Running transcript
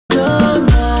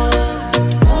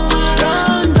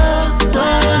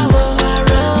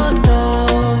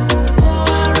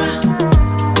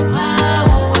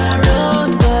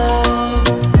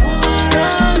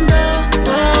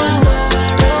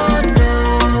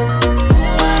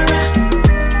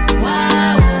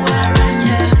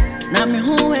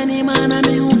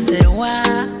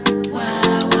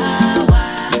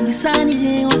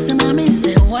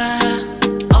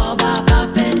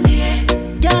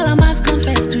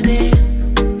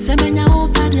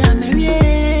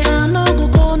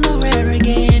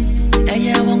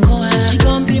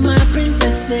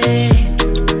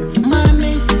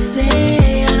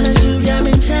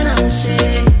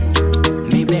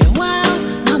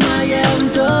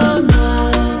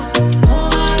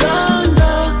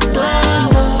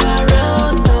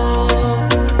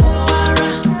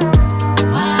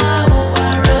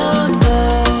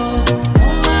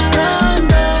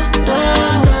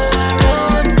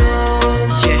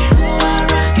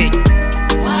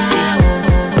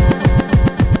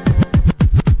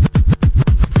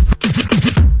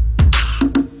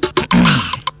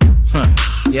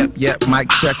Mic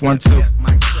check 1 2.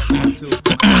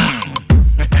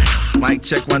 Mic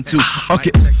check 1 2.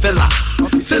 Okay, fella.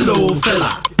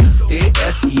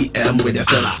 ASEM with the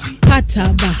fella.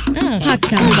 Pataba.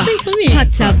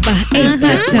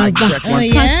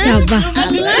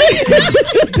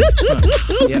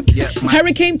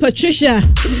 Hurricane Patricia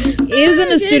is in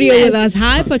the studio with us.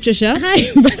 Hi, Patricia.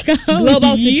 Hi, Becca.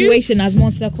 Global situation, as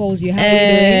Monster calls you. How are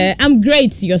you doing? I'm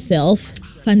great. Yourself?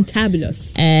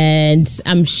 Fantabulous. And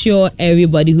I'm sure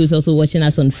everybody who's also watching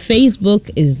us on Facebook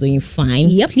is doing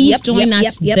fine. Please join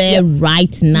us there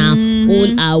right now.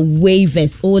 All our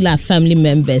waivers, all our family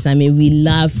members. I mean, we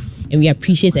love and we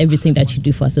appreciate everything that you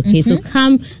do for us. Okay, so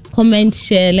come, comment,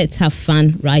 share. Let's have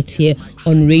fun right here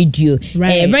on radio.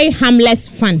 Right. Very harmless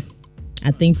fun. I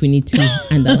think we need to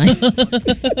underline.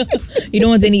 You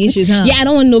don't want any issues, huh? Yeah, I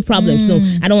don't want no problems. No,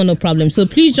 I don't want no problems. So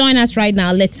please join us right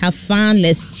now. Let's have fun.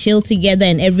 Let's chill together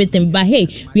and everything. But hey,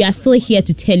 we are still here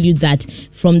to tell you that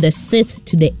from the 6th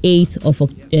to the 8th of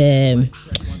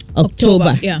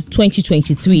October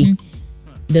 2023,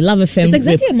 the Love FM. It's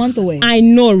exactly a month away. I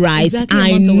know, right? Exactly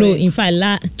I know. Away. In fact,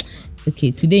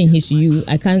 okay, today in history,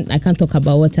 I can't talk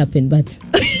about what happened, but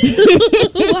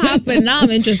what happened? Now I'm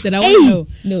interested. I want to know.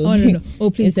 No. Oh, no. Oh,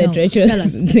 please it's a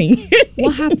treacherous thing.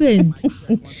 What happened?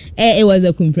 It was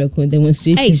a Kumpreko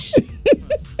demonstration.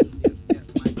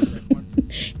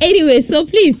 Anyway, so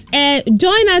please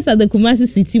join us at the Kumasi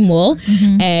City Mall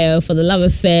for the Love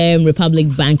FM Republic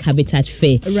Bank Habitat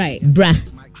Fair. Right. Bra,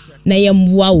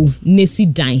 Nayam wow,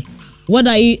 Nesi Dine. What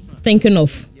are you thinking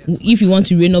of? If you want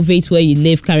to renovate where you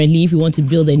live currently, if you want to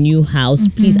build a new house,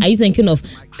 please, are you thinking of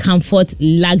comfort,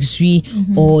 luxury,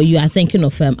 or you are thinking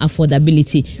of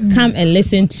affordability? Come and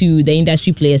listen to the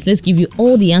industry players. Let's give you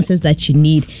all the answers that you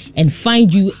need and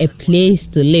find you a place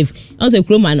to live. Also,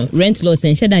 rent laws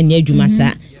and 6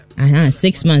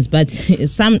 months, but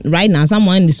right now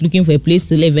someone is looking for a place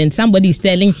to live and somebody is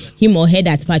telling him or her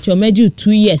that Pacho made you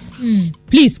 2 years.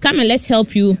 Please come and let's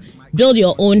help you build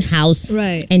your own house,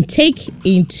 right? And take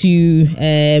into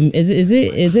is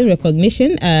it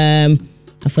recognition,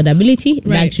 affordability,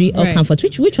 luxury, or comfort.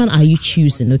 Which one are you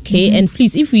choosing? Okay, and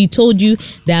please, if we told you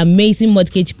the amazing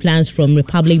mortgage plans from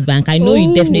Republic Bank, I know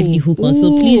you definitely hook on.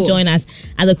 So please join us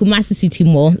at the Kumasi City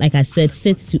Mall. Like I said,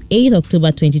 6th to 8th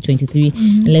October 2023,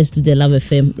 and let's do the Love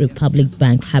FM Republic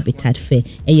Bank Habitat Fair.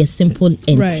 A simple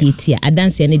entity. I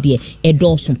dance any day.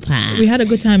 We had a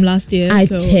good time last year. I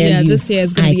tell you, this year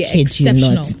is going to be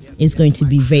exceptional. It's going to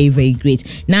be very, very great.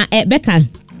 Now, Becca,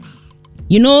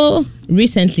 you know,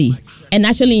 recently, and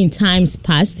actually in times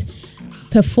past,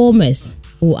 performers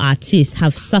or artists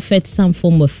have suffered some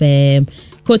form of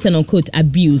quote and unquote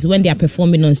abuse when they are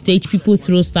performing on stage. People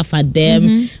throw stuff at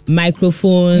them,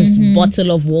 microphones,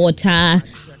 bottle of water,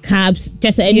 cabs,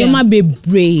 just and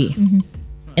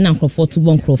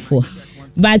comfortable.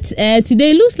 But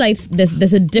today it looks like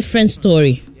there's a different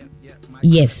story.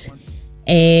 Yes.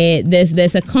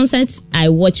 There's a concert I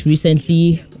watched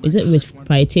recently. Is it with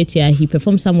Prioritatia? He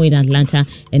performed somewhere in Atlanta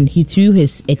and he threw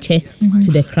his eche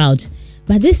to the crowd.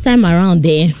 But this time around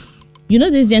there, you know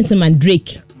this gentleman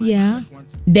Drake. Yeah.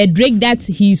 The Drake that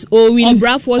he's owing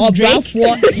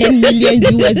 $10 million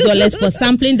US for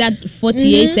sampling that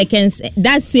 48 seconds.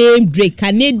 That same Drake,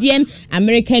 Canadian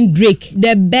American Drake,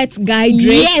 the Bet Guy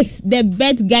Drake. Yes, the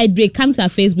Bet Guy Drake. Come to our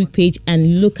Facebook page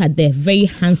and look at the very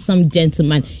handsome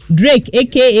gentleman Drake,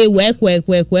 aka Work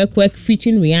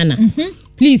featuring Rihanna.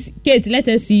 Please, Kate, let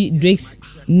us see Drake's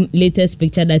latest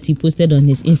picture that he posted on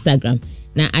his Instagram.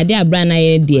 Now, Adia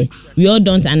Brana there, we all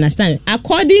don't understand.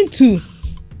 According to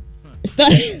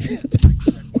stories,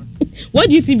 what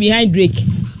do you see behind Drake?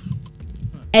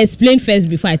 Explain first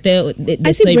before I tell the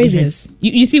I see story. braziers.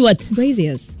 You see what?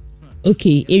 Braziers.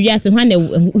 Okay, if you ask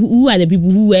who are the people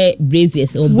who wear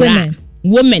braziers or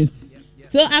women.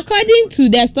 So according to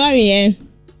the story,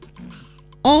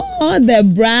 all the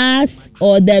brass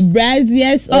or the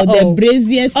braziers or the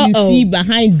braziers you see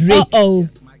behind Drake.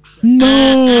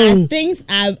 No, things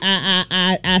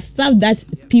are stuff that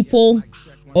people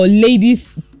or ladies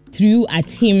threw at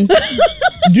him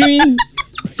during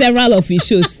several of his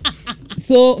shows.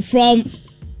 So from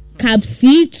Cap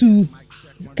C to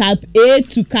Cap A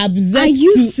to Cap Z. Are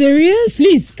you serious?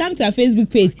 Please come to our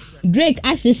Facebook page. Drake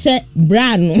Ashisha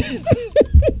Brano.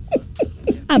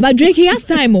 But Drake, he has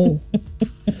time.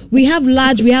 We have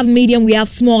large, we have medium, we have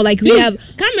small. Like Please, we have.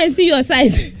 Come and see your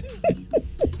size.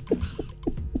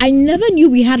 I never knew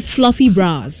we had fluffy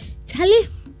bras. Charlie.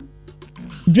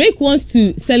 Drake wants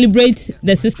to celebrate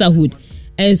the sisterhood,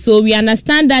 and so we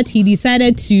understand that he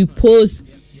decided to pose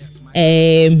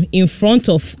in front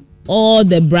of all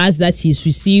the bras that he's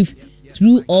received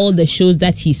through all the shows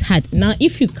that he's had. Now,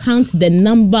 if you count the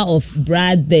number of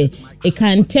Brad there, it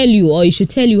can tell you, or it should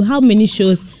tell you, how many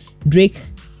shows Drake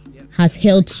has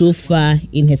held so far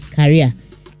in his career.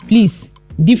 Please,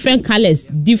 different colors,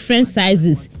 different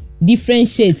sizes, different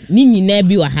shades.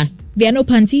 There are no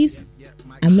panties?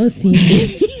 I'm not seeing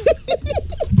it.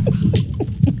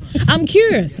 I'm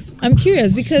curious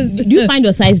because... Do you find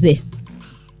your size there?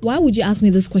 Why would you ask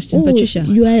me this question, Patricia?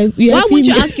 Why wouldn't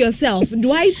you ask yourself?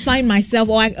 Do I find myself,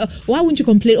 or why wouldn't you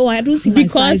complain? Oh, I don't see my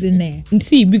size in there.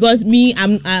 See, because me,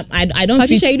 I don't.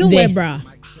 Patricia, fit you don't there. wear bra.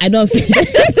 I don't.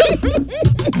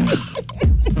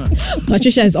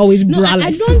 Patricia is always braless. I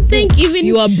don't think even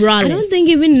you are braless. I don't think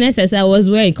even in SS I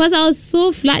was wearing, because I was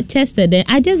so flat chested. Then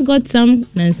I just got some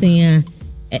and I'm saying,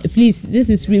 please, this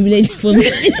is privilege for me.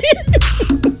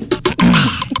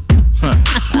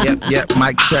 Yep,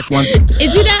 mic check 1 2.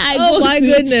 It's either I oh my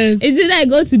goodness. It's either I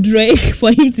go to Drake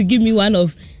for him to give me one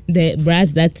of the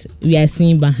bras that we are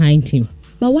seeing behind him.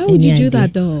 But why would you do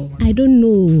that though? I don't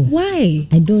know. Why?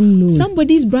 I don't know.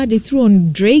 Somebody's bra they threw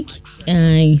on Drake.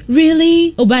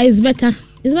 Really? Oh, but it's better.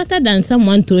 It's better than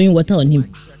someone throwing water on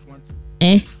him.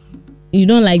 You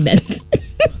don't like that.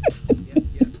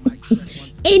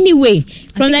 Anyway,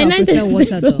 from the United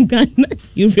States of Ghana,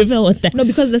 you prefer water? No,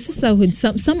 because the sisterhood,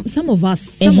 some of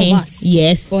us,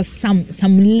 yes, or some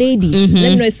ladies. Let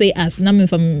me not say us. Not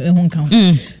from Hong Kong.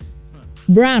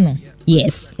 Brano,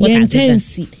 yes,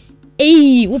 intense.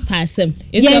 Hey, what person?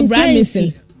 It's your brand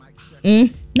missing.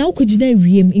 Now could you then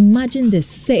imagine this?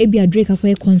 Say a Drake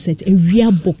a concert, a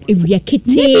real book, a real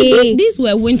kitty. These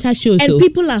were winter shows, and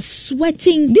people are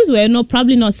sweating. These were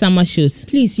probably not summer shows.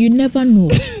 Please, you never know.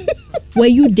 Were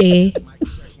you there?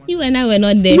 You and I were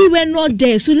not there. We were not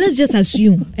there, so let's just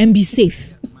assume and be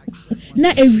safe.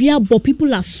 Now a real book,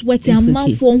 people are sweating. It's a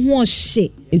man for one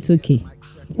shit. It's okay.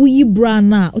 We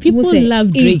brana. People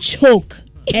love Drake. Choke,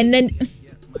 and then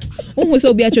almost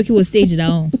Obi Achoki was staged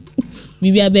down.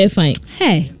 Maybe I better fine.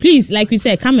 Hey, please, like we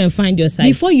said, come and find your size.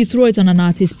 Before you throw it on an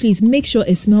artist, please make sure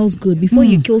it smells good before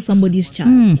you kill somebody's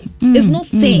child. It's not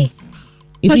fair.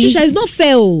 Patricia, it's not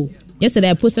fair.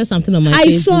 Yesterday I posted something on my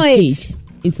Facebook saw page.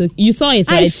 It's okay. You saw it,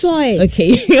 right? I saw it.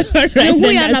 Okay. All right.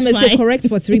 Then that's fine. Correct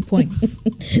for 3 points.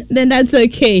 Then that's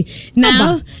okay.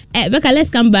 Now, Becca,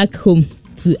 let's come back home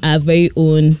to our very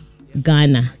own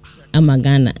Ghana.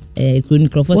 Ghana.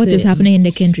 What is happening in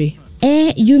the country?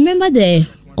 You remember the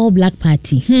All Black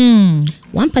Party?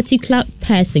 One particular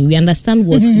person we understand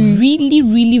was really,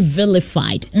 really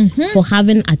vilified for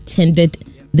having attended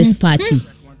this party.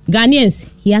 Ghanaians,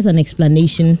 he has an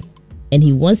explanation, and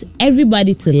he wants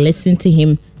everybody to listen to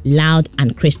him loud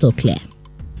and crystal clear.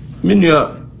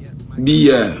 Minya be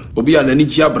obi anani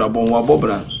chiabra bon wa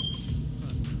bobra.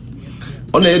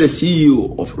 On the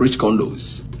CEO of Rich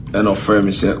Condos and of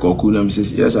firm say Kokuna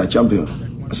says yes I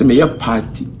champion. I say me ya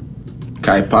party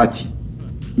kai party.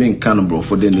 Me can bro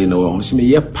for den no. I say me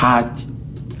ya party.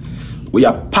 We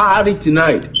are party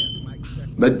tonight.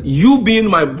 But you being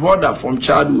my brother from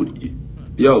childhood,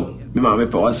 yo, me mama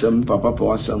pawasam, papa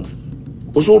pawasam.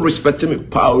 Also respecting me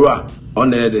power on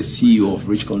the CEO of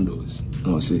Rich Condos.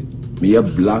 I say me a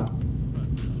black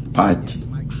party.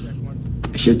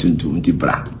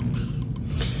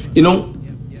 You know,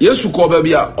 yes, you call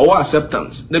baby or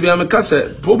acceptance. There be a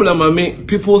mekase problem. I mean,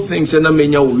 people think say na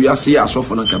menya we are say aso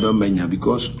for na kabe menya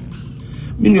because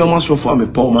me no ma so for me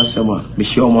Paul Masema, me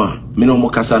shoma, me no mo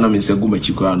kasa na me segu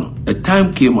machiko no. A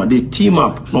time came when they team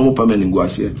up no mo permanent go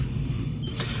ase.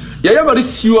 Yeah, you very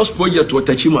serious project to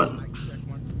Tachiman.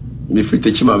 Me free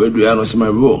Tachima we do ya no say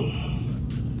my bro.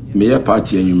 Me a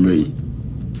party enyumre.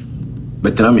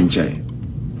 But I'm in China.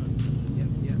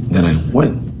 Then I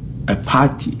went. A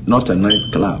party, not a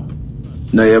nightclub.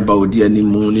 Na ye ba odi ani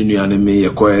mu ni nuane me ye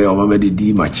koye o mama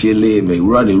di machele me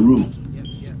run a room.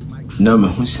 Na me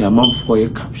hu se amanfo ye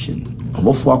caption.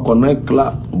 Obofo akọ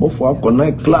nightclub, obofo akọ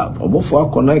nightclub, obofo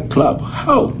akọ nightclub.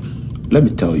 How? Let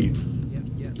me tell you.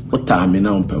 What time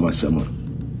now on Pemasema?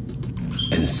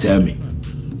 And say me.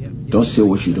 Don't say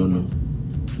what you don't know.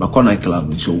 But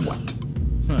nightclub, so what?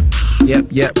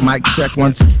 Yep, mic check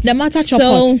 1 2. The matter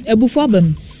so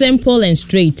simple and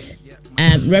straight.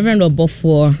 Reverend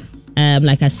Obofor,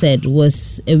 like I said,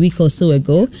 was a week or so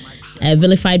ago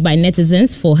vilified by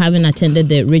netizens for having attended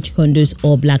the Rich Condos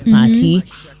All Black Party.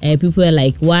 People were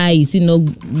like, why is he not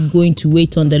going to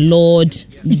wait on the Lord?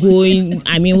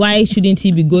 Why shouldn't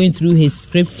he be going through his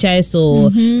scriptures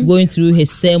or going through his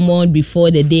sermon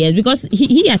before the day? Because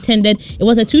he attended, it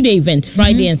was a 2-day event,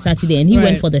 Friday and Saturday, and he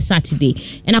went for the Saturday.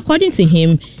 And according to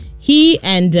him, he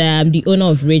and the owner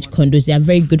of Rich Condos, they are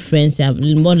very good friends. They are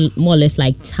more or less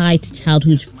like tight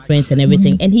childhood friends and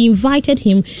everything. And he invited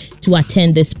him to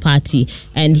attend this party.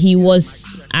 And he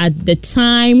was at the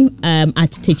time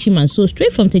at Techiman. So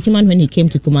straight from Techiman, when he came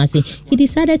to Kumasi, he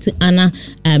decided to honor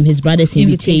his brother's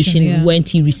invitation. Went,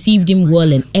 he received him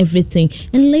well and everything.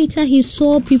 And later he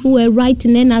saw people were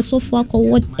writing, and I saw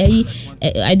what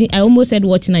I almost said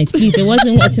watch night. Please, it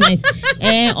wasn't watch night.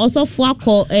 Also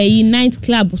for a night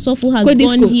club. Sofu has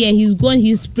gone here. He's gone.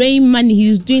 He's spraying money.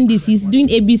 He's doing this. He's doing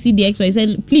ABCDX. I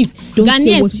said, please, don't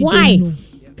Ghanaians, why?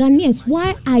 Ghanaians,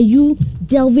 why are you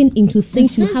delving into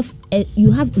things you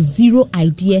have zero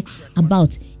idea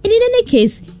about? And in any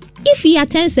case, if he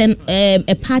attends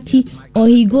a party or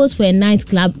he goes for a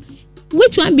nightclub,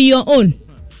 which one be your own?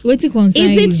 Is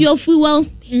it your fuel?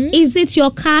 Is it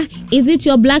your car? Is it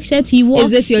your black shirt he wore?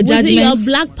 Is it your judgment? Was it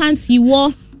your black pants he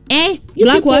wore? You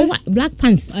black what? Black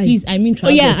pants. Please, I mean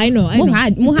trousers. Oh yeah, I know.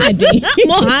 Mohading.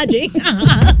 Mohading.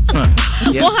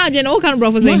 Mohading. All kind of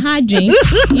brothers. Mohading.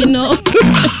 You know.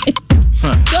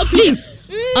 So please,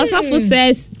 Osafo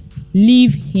says,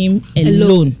 leave him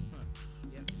alone.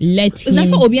 Let him.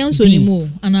 That's what Obianso anymore.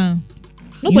 Anna.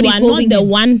 Nobody's you are not the him.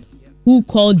 one who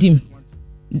called him.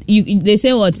 They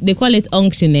say what? They call it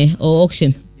unction or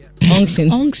auction. Unction.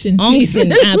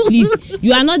 Please.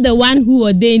 You are not the one who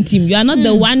ordained him. You are not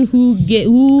the one who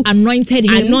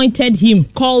anointed him,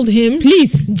 called him,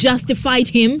 please, justified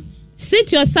him.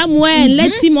 Sit your somewhere and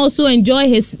let him also enjoy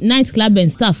his nightclub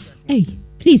and stuff. Hey,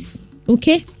 please,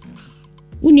 okay?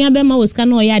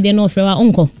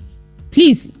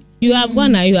 Please, you have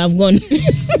gone now. You have gone.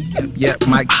 Yeah,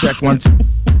 mic check 1 2.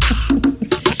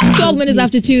 12 minutes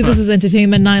after 2, this is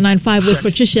Entertainment 995 with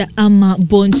Patricia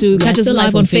Bontu. Catch us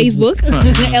live on Facebook.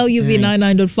 LUV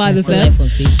 99.5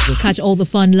 FM. Catch all the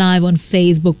fun live on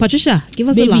Facebook. Patricia, give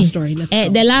us the last story.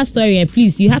 The last story,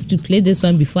 please, you have to play this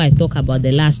one before I talk about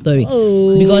the last story.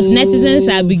 Because netizens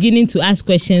are beginning to ask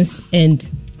questions, and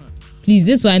please,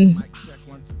 this one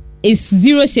is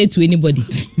zero shade to anybody.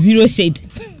 Zero shade.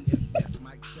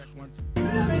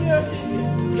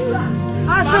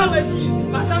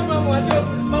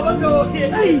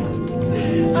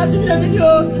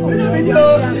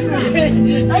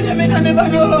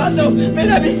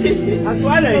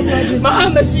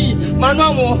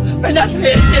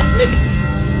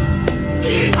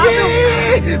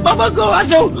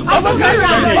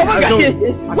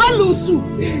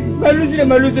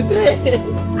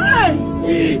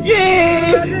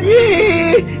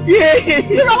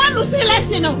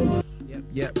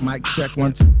 Yeah, mic check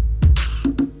 1 2.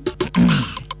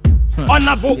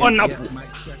 Honorable worry.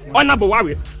 Honorable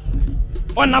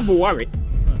worry.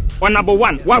 Honorable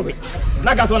one worry.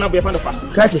 Nagas honorable a fan of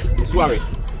Kaji. Worry.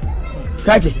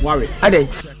 Kaji. Worry. Ade.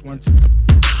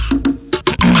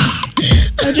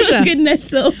 Patricia, goodness,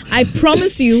 so I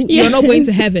promise you, you're not going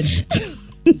to heaven.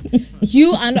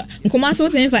 You and Kumasi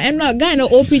what for? I'm not guy no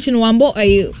all preaching one but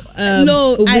I said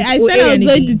I was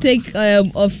going to take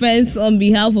offense on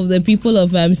behalf of the people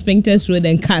of Spinkters Road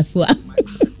and Kaswa.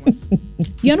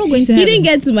 You're not going to heaven. He didn't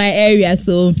get to my area,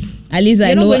 so at least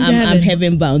I know I'm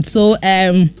heaven bound. So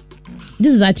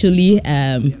this is actually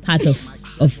part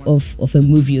of a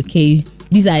movie. Okay,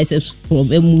 these are excerpts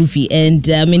from a movie, and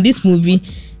in this movie,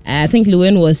 I think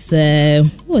Llewellyn was who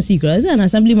was he? Was it an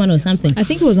assemblyman or something? I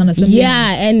think it was an assemblyman.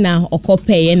 Yeah, and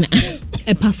Okope and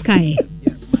a Pascal,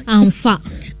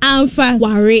 Anfa,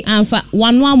 Wari, Anfa.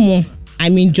 One more. I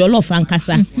mean, Jollof and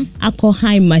Kasa. Ako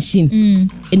high machine.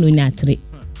 Enunatre.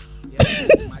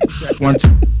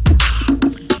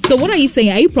 So what are you saying?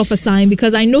 Are you prophesying?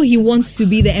 Because I know he wants to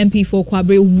be the MP for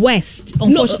Kwabre West.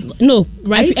 No,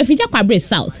 right? If Kwabre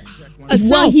South.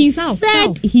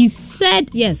 He said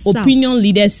yes, opinion South.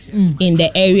 Leaders in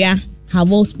the area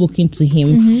have all spoken to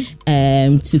him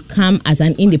to come as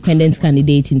an independent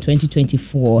candidate in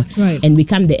 2024 and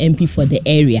become the MP for the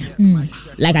area.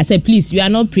 Like I said, please, you are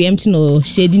not preempting or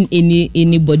shading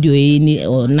anybody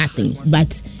or nothing,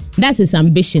 but that's his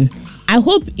ambition. I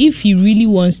hope if he really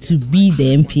wants to be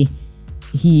the MP,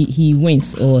 he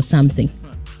wins or something.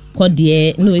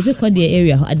 Kodie, no, is it Kodie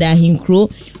area? Adahinkro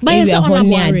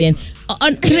area.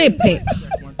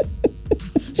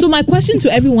 So my question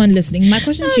to everyone listening,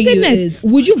 to you is: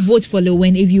 would you vote for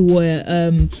Llewellyn if you were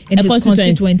in his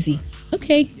constituency?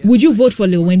 Okay. Would you vote for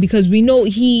Llewellyn because we know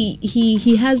he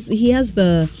has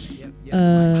the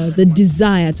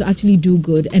desire to actually do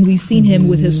good, and we've seen him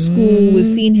with his school. We've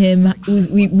seen him.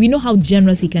 We know how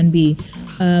generous he can be.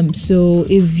 So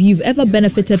if you've ever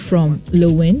benefited from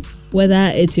Llewellyn,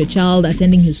 whether it's your child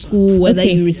attending his school, whether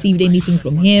you received anything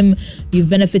from him, you've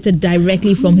benefited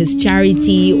directly from his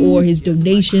charity or his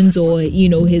donations or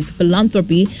his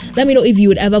philanthropy. Let me know if you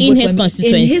would ever vote in his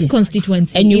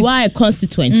constituency. And you are a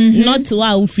constituent, not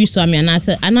wow free swami and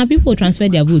answer. And now people transfer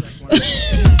their votes.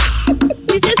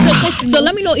 So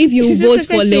let me know if you vote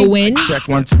for Lil Wayne. Check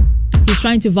one. He's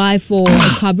trying to vie for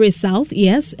Kwabre South.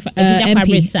 Yes,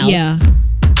 MP South. Yeah.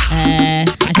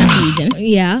 Ashanti region.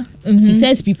 Yeah. He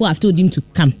says people have told him to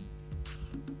come.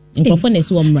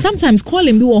 Sometimes call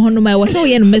him. I was so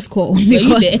miss call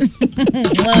because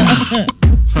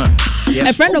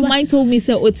a friend of mine told me,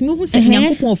 "Say, it's me who said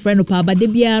nyankopon friend opa, but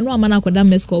debia no amana koda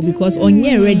miss call because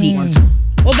onye ready."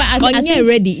 Onye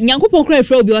ready. Nyankopon cry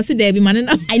for obi ose there be man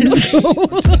na. I know.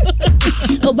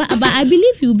 But I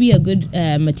believe he'll be a good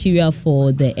material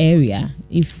for the area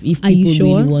if people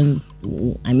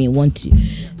really want to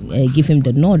give him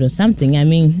the nod or something. I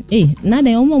mean, hey, now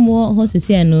the more horses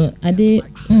here, no, are they?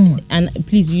 And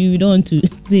please, you don't want to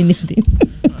say anything.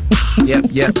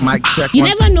 Yep, mic check. You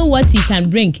never know what he can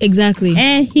bring. Exactly.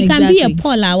 He can be a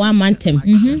Paula or Mantem.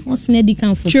 What's Neddy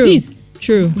can for? True. Please.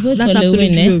 True. That's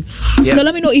absolutely true. Yep. So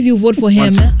let me know if you vote for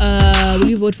him. Will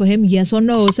you vote for him? Yes or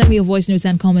no? Send me your voice notes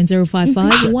and comments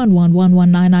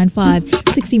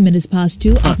 055-111-11995. 16 minutes past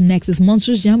 2. Up next is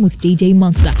Monsters Jam with DJ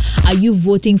Monster. Are you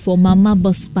voting for Mama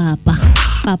Boss Papa?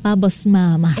 Papa Boss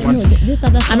Mama? This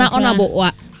other song. Honorable.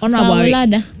 Yep,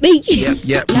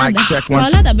 mic check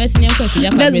one.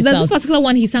 There's this particular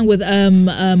one he sang with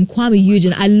Kwame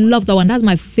Eugene. I love that one. That's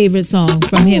my favorite song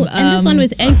from him. And this one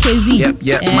with NKZ.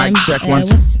 Yep, mic check one.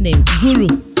 What's his name? Guru.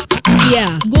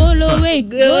 Yeah. Go away.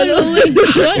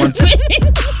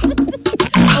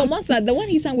 Oh, Monster, the one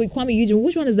he sang with Kwame Eugene.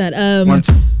 Which one is that?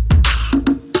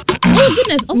 Oh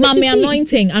goodness! Mommy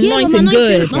Anointing,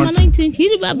 good. Mama Anointing.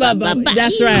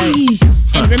 That's right.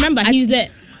 And remember, he's the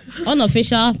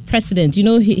unofficial president. You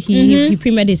know, he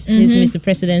premiered his Mr.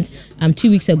 President 2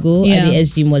 weeks ago at the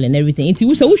SG Mall and everything. It's a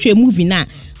movie now.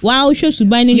 Wow, show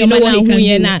Subani, you know what he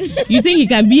can do. You think he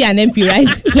can be an MP, right?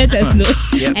 Let us know.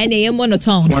 And AM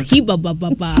monotones.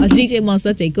 DJ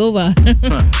Monster take over.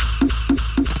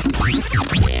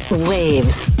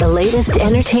 Waves, the latest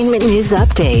entertainment news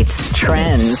updates,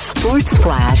 trends, sports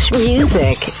flash,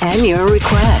 music, and your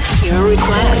requests.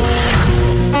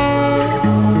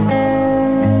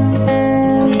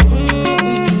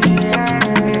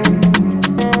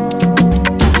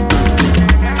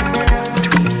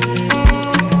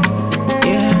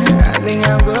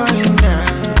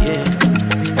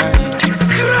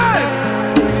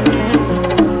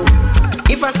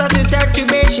 If I start to talk to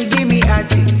me, she give me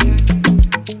attitude.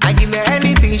 I give her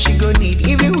anything she go need,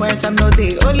 even when I'm not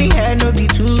there. Only her no be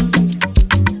two.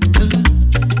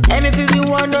 Anything you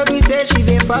want, no be say she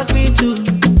dey force me to.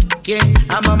 Yeah,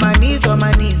 I'm on my knees.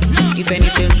 If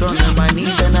anything's wrong, on my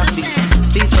knees and I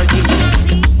please forgive me.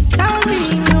 Tell me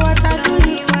what I do.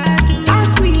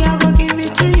 Ask me, I will give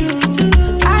it to you.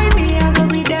 I will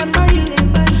be there for you.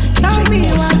 Tell me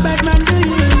what bad man do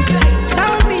you.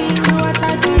 Tell me what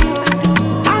I do.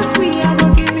 Ask me, I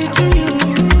will give it to you.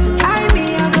 I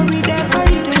will be there for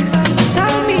you.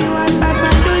 Tell me what bad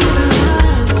man do you.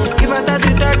 If I start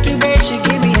to talk to me, she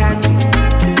give me heart.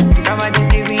 Somebody's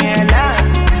giving her love.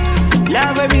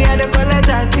 Love, baby, I don't call it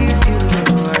attitude.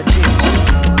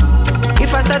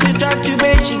 If I start to talk to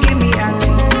me, she give me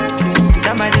attitude.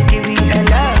 Somebody's giving her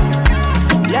love.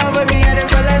 Love, baby, I don't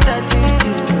call it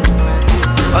attitude.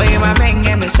 Oh, you my man,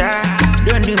 get me sir.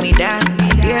 Don't do me that.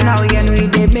 You know,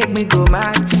 they make me go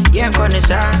mad. Yeah, I'm gonna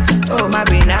sir. Oh, my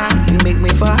baby, you make me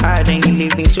fall hard and you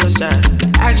leave me so sad.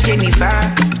 Ask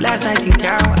Jennifer, last night in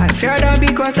town, I fell down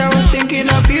because I was thinking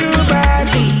of you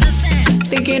badly.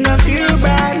 Make you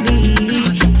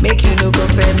no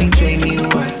compare me to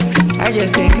anyone. I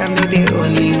just think I'm not the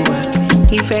only one.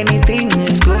 If anything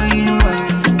is going on,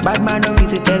 bad man don't need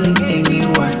to tell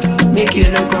anyone. Make you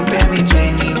no compare me to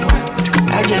anyone.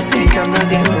 I just think I'm not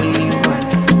the only one.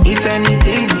 If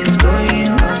anything is going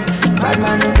on, bad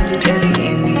man don't need to tell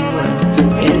anyone.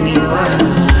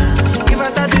 If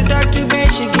I start to talk to me,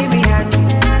 she give me heart.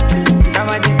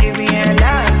 Somebody's giving her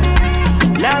love.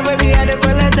 Love, baby, I don't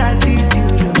call it attitude.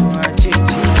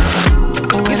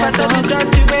 If I start to talk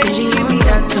to me, she give me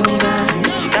heart.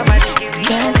 Somebody give me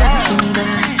her love.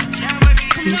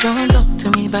 You don't talk to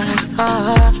me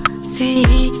back. See,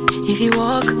 if you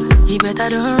walk, you better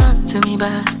don't run to me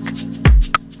back.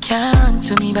 Can't run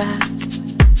to me back.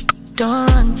 Don't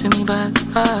run to me back.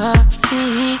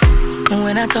 See,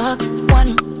 when I talk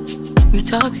 1, we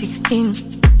talk 16.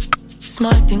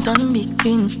 Small thing turn big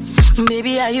thing.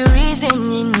 Baby, are you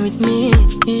reasoning with me?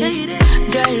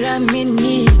 Girl, I'm in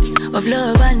need of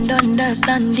love and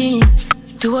understanding.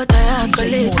 Do what I ask, but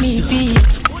let me be.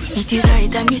 It is high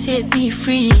time you set me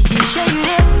free. You share you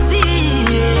there, see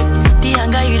the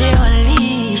anger you there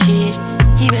unleash it.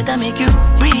 He better make you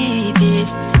breathe it.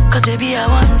 Cause baby, I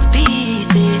want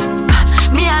peace.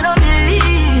 Me, I don't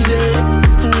believe it.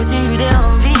 Waiting you there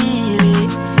unveil it.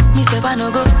 Me, say, I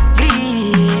no go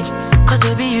grieve. Cause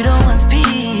baby, you don't want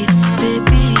peace.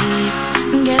 Baby,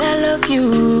 girl, I love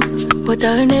you, but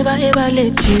I'll never ever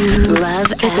let you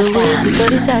Love get away with all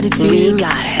this attitude. We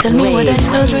got it. Tell me what the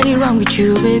hell's really wrong with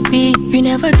you, baby. You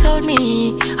never told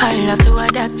me I'll have to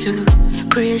adapt to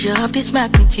pressure of this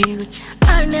magnitude.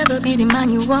 I'll never be the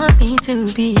man you want me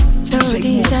to be. No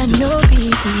these and no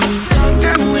peace.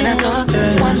 When I talk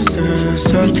one,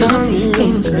 we talk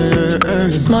 16.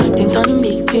 Small thing turn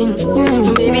big thing.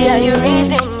 Baby, are you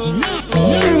reasoning?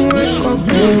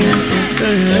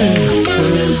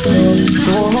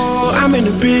 Oh, I'm in a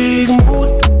big mood.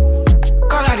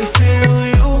 Call I feel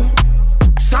you.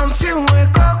 Something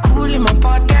wake up cool in my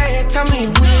body. Tell me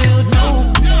what you do.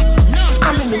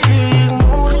 I'm in a big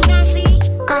mood.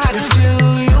 Call I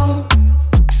feel you.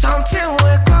 Something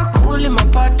wake up cool in my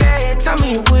body. Tell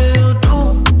me what you do.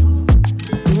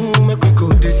 Make we go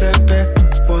December.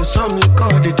 But some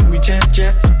liquor they do me check.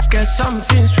 Get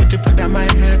something sweet to put on my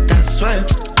head. That's why.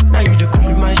 Now you the cool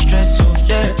in my stress, so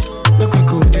yeah. Make we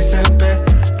go December.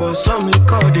 But some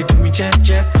liquor they do me check.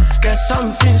 Get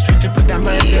something sweet to put on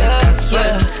my head, that's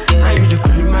why. Now you the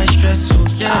cool in my stress, so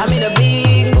yeah. I'm in a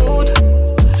big mood.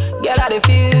 Girl, I dey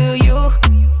feel you.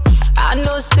 I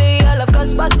know say I love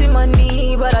cause passing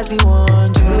money, but I still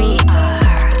want you. We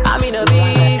are. I'm in a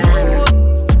big mood.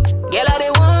 Girl, I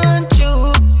dey want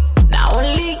you. Now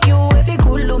only you, if you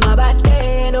cool to my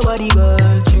body, nobody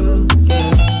but you.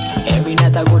 Every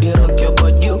night I go to rock your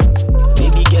body,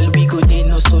 baby girl we go there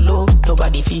no solo.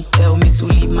 Nobody fit tell me to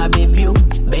leave my baby.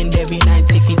 Bend every night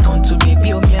if it turn to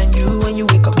baby. Me and you when you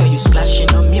wake up, girl you splashing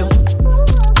on me.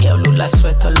 Girl look like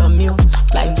sweat all on me.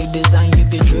 Like the design you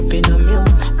be dripping on me.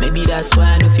 Maybe that's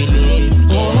why I don't feel live.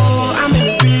 Yeah. Oh, I'm in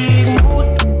a big mood.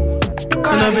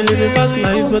 And I've been living fast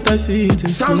life, but I see it in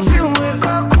school. Something wake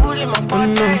up cool in my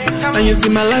body. And you see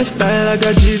my lifestyle, I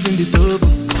got G's in the tub.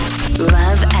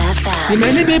 Love FM. See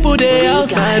many people they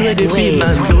outside where they feel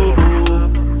man so.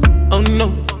 Oh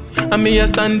no, I mean I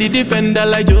stand the defender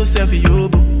like Joseph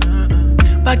Yobo.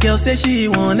 But girl say she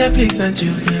want Netflix and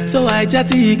chill, so I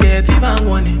chatty get even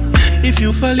warning. If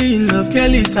you fall in love,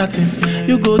 Kelly satin.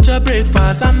 You go to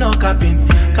breakfast, I'm not capping.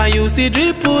 Can you see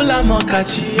dripple, I'm not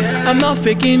catching. I'm not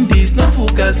faking this, no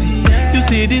fugazi. You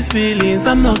see these feelings,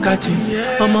 I'm not catching.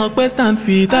 I'm a quest and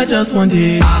feet, I just want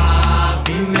it.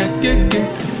 Happiness, get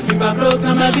it. If I broke,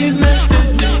 now my business.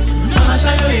 I'ma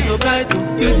shine you, it go bright to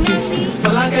get it.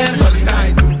 All I get for the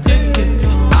night, get it.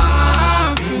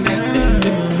 Happiness,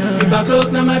 if I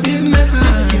broke, now my business.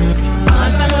 I'ma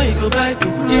shine you, it go bright to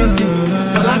get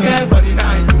it. All I get for the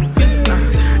night.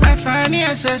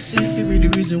 FNESS, if it be the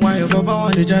reason why your baba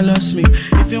want to jealous me.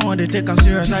 If you want to take I'm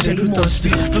serious, I do thirsty.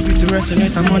 Don't be to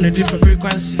resonate, I'm on a different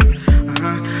frequency.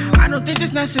 I don't think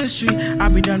it's necessary. I'll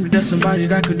be done with somebody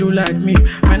that could do like me.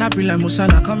 Man, I be like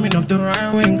Musala coming off the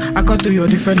right wing. I got to your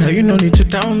defender, you no need to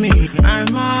tell me.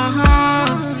 I'm a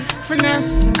house,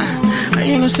 finesse. And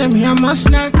you know, say me, I'm a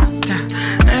snack.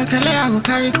 I go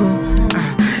carry go.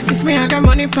 If me, I got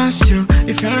money past you.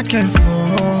 If you're not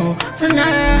careful,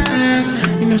 finesse.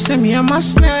 You know, say me, I'm a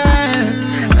snack.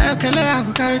 I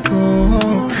go carry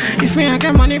go. If me, I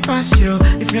get money past you.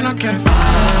 If you're not careful.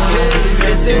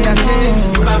 They say I change,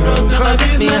 cause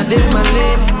me I did my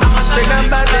lane. Take that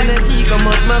bad energy, come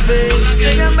out my face.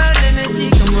 Take that bad energy,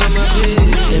 come out my face.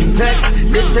 Them vex,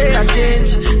 they say I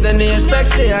change. Then they expect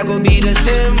say I go be the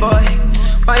same boy.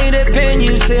 Why they pain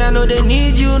you, say I know they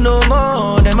need you no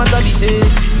more. Them I gotta be said.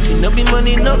 If you no be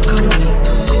money, no call me.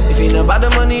 If you no bad the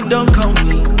money, don't call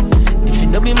me. If you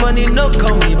no be money, no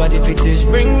call me. But if it is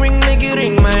ring, ring, make it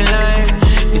ring my line.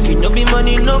 If you no be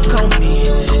money, no call me.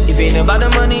 If you no bad the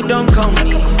money, don't call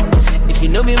me. If you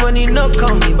no be money, no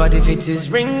call me. But if it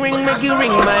is ring, ring, make it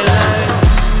ring my line.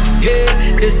 Hey,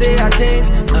 they say I change.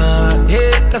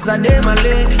 Hey, cause I did my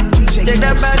lane. Take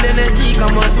that bad energy,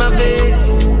 come out my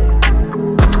face.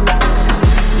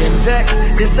 Them vex,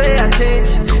 they say I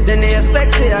change. Then they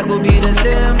expect say I go be the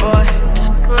same boy.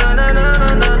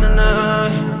 No.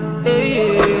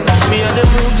 Hey, me on the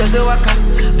move, just the waka.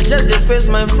 I just the face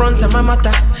my front and my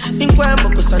matter. Inquire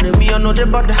focus on the me on the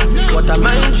border. What are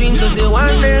my dreams? So say one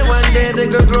day they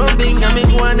go grow big. I make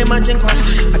one imagine quite.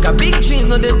 I got big dreams,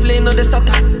 no they play, no they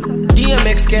stutter. The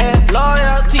DMX care,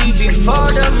 loyalty before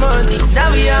the money.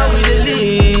 Now we are with the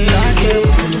lead.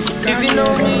 If you know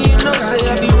me, you know say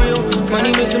I be real.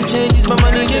 Money made some changes, but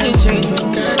money didn't change me.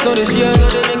 No, this year, no,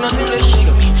 they make nothing to shake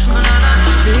me.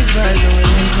 Big vibes and we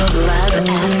link up. Love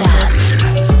FM.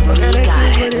 We got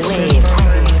it. Waves.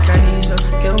 Make I ease up,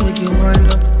 girl, make you wind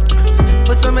up.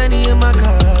 Put so many in my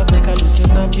car, make I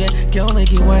loosen up, yeah. Girl,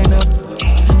 make you wind up.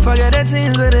 Forget the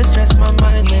things where they stress my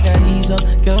mind, make I ease up,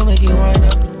 girl, make you wind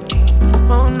up.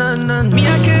 Oh, no, no, no. Me,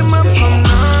 I came up from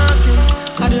nothing.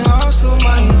 I did hustle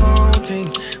my own thing.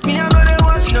 Me, I know they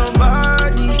watch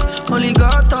nobody. Only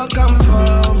God talk I'm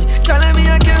for me. Telling me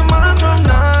I came up from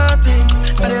nothing.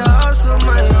 I did hustle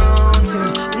my own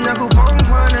thing. And I go punk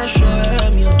when I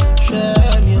shame you.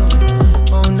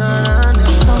 Oh, no, no, no.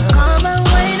 So come and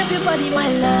wind up your body, my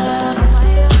love.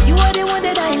 You are the one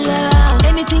that I love.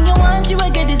 Anything you want, you will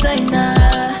get designer.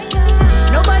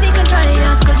 Nobody can try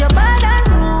us, cause you're bad and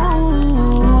rude.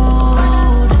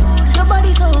 Your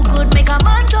body so good, make a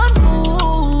man turn fool.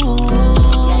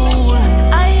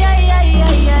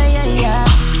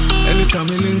 Anytime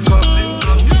we link up,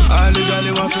 I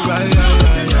legally want to ride,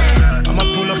 I'ma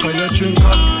pull up on your drink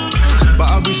up, but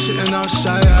I'll be shitting out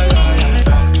shy,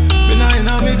 Me not in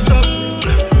a mix up,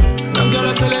 them girl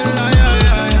are telling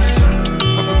lies,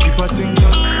 I for keep a thing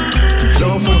up,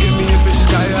 don't forgive me if it's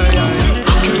sky,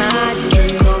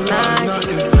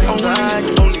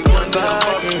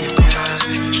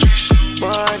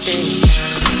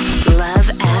 Love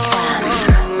FM.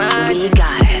 We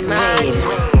got it. Waves.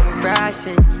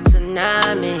 Rising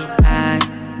tsunami.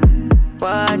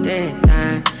 What is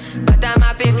time? But I'm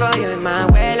happy for you, my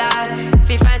well. If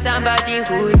you find somebody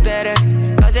who is better,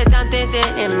 cause it's something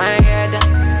sitting in my head.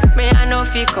 Me, I know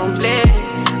if you complain,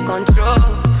 control.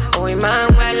 Oh,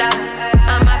 Emmanuel,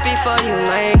 I'm happy for you,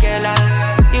 my girl.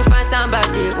 You find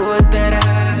somebody who's better.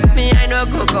 Me, I no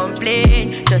go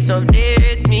complain. Just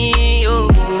update me. Oh,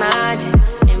 imagine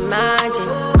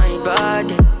my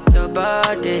body, your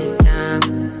body, time,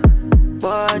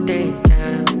 body,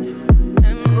 time.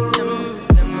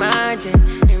 Imagine,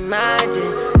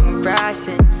 I'm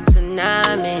crashing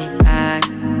tsunami.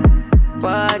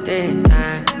 Body,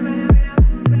 time.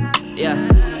 Yeah.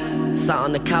 Sat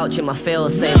on the couch in my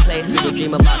field, same place. We would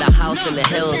dream about that house in the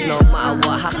hills. No matter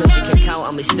what happens, you can count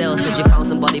on me still. Said you found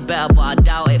somebody better, but I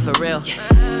doubt it for real.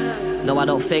 No, I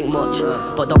don't think much,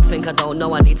 but don't think I don't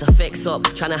know I need to fix up.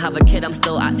 Trying to have a kid, I'm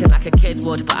still acting like a kid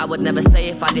would. But I would never say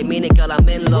if I didn't mean it, girl, I'm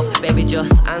in love. Baby,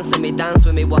 just answer me, dance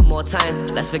with me one more time.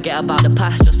 Let's forget about the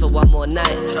past just for one more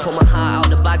night. Put my heart out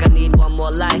the bag, I need one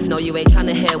more life. No, you ain't trying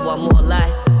to hear one more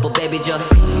lie, but baby, just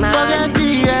Forget it,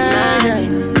 yeah. Forget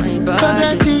it, yeah.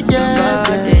 Forget it, yeah.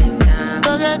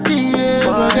 Forget it, yeah.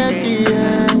 Forget it,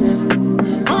 yeah.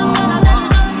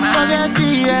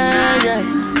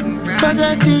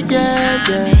 Forget it, yeah.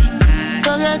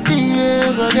 Forget it, yeah.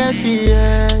 Forget it,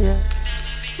 yeah.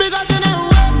 Because you know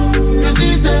what? You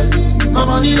see, say, my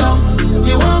money long.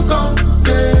 You won't come,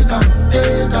 take 'em.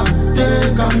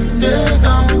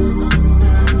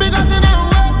 Because you know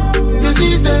what? You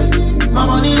see, say, my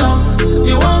money long.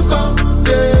 You won't come,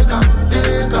 take 'em.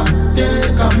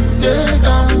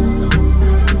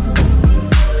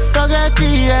 Forget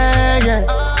it, yeah.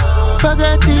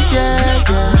 Forget it, yeah.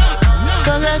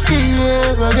 Forget it,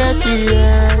 yeah. Forget it,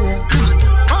 yeah.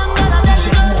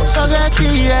 Forget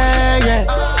it, yeah.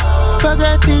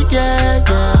 Forget it, yeah.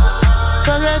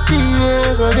 Forget it,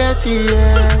 yeah. Forget it,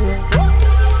 yeah.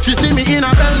 She see me in a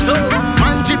Benzo,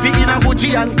 man jiffy in a Gucci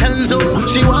and Kenzo.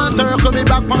 She wants to circle me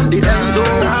back on the Enzo.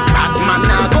 That man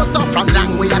now goes off from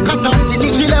long way. I cut off the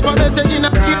link. She left a message in a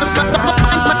man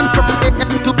from A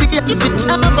to B.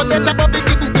 Never forget about the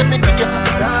things that make you.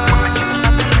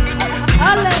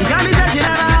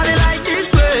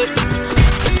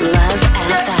 Love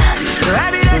FM.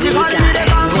 Every day she calling me, they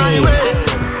call my way.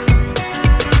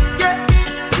 Yeah,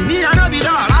 me I know be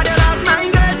dog, I dey love my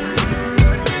girl.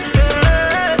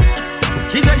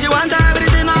 She said she want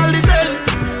everything all the same.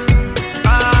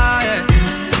 Yeah.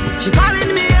 She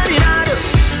calling me every night.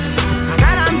 I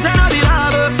tell her I'm saying no be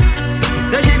love.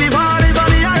 Say she be falling for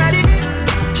me already.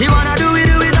 She wanna do it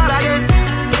all again.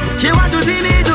 She want to see me do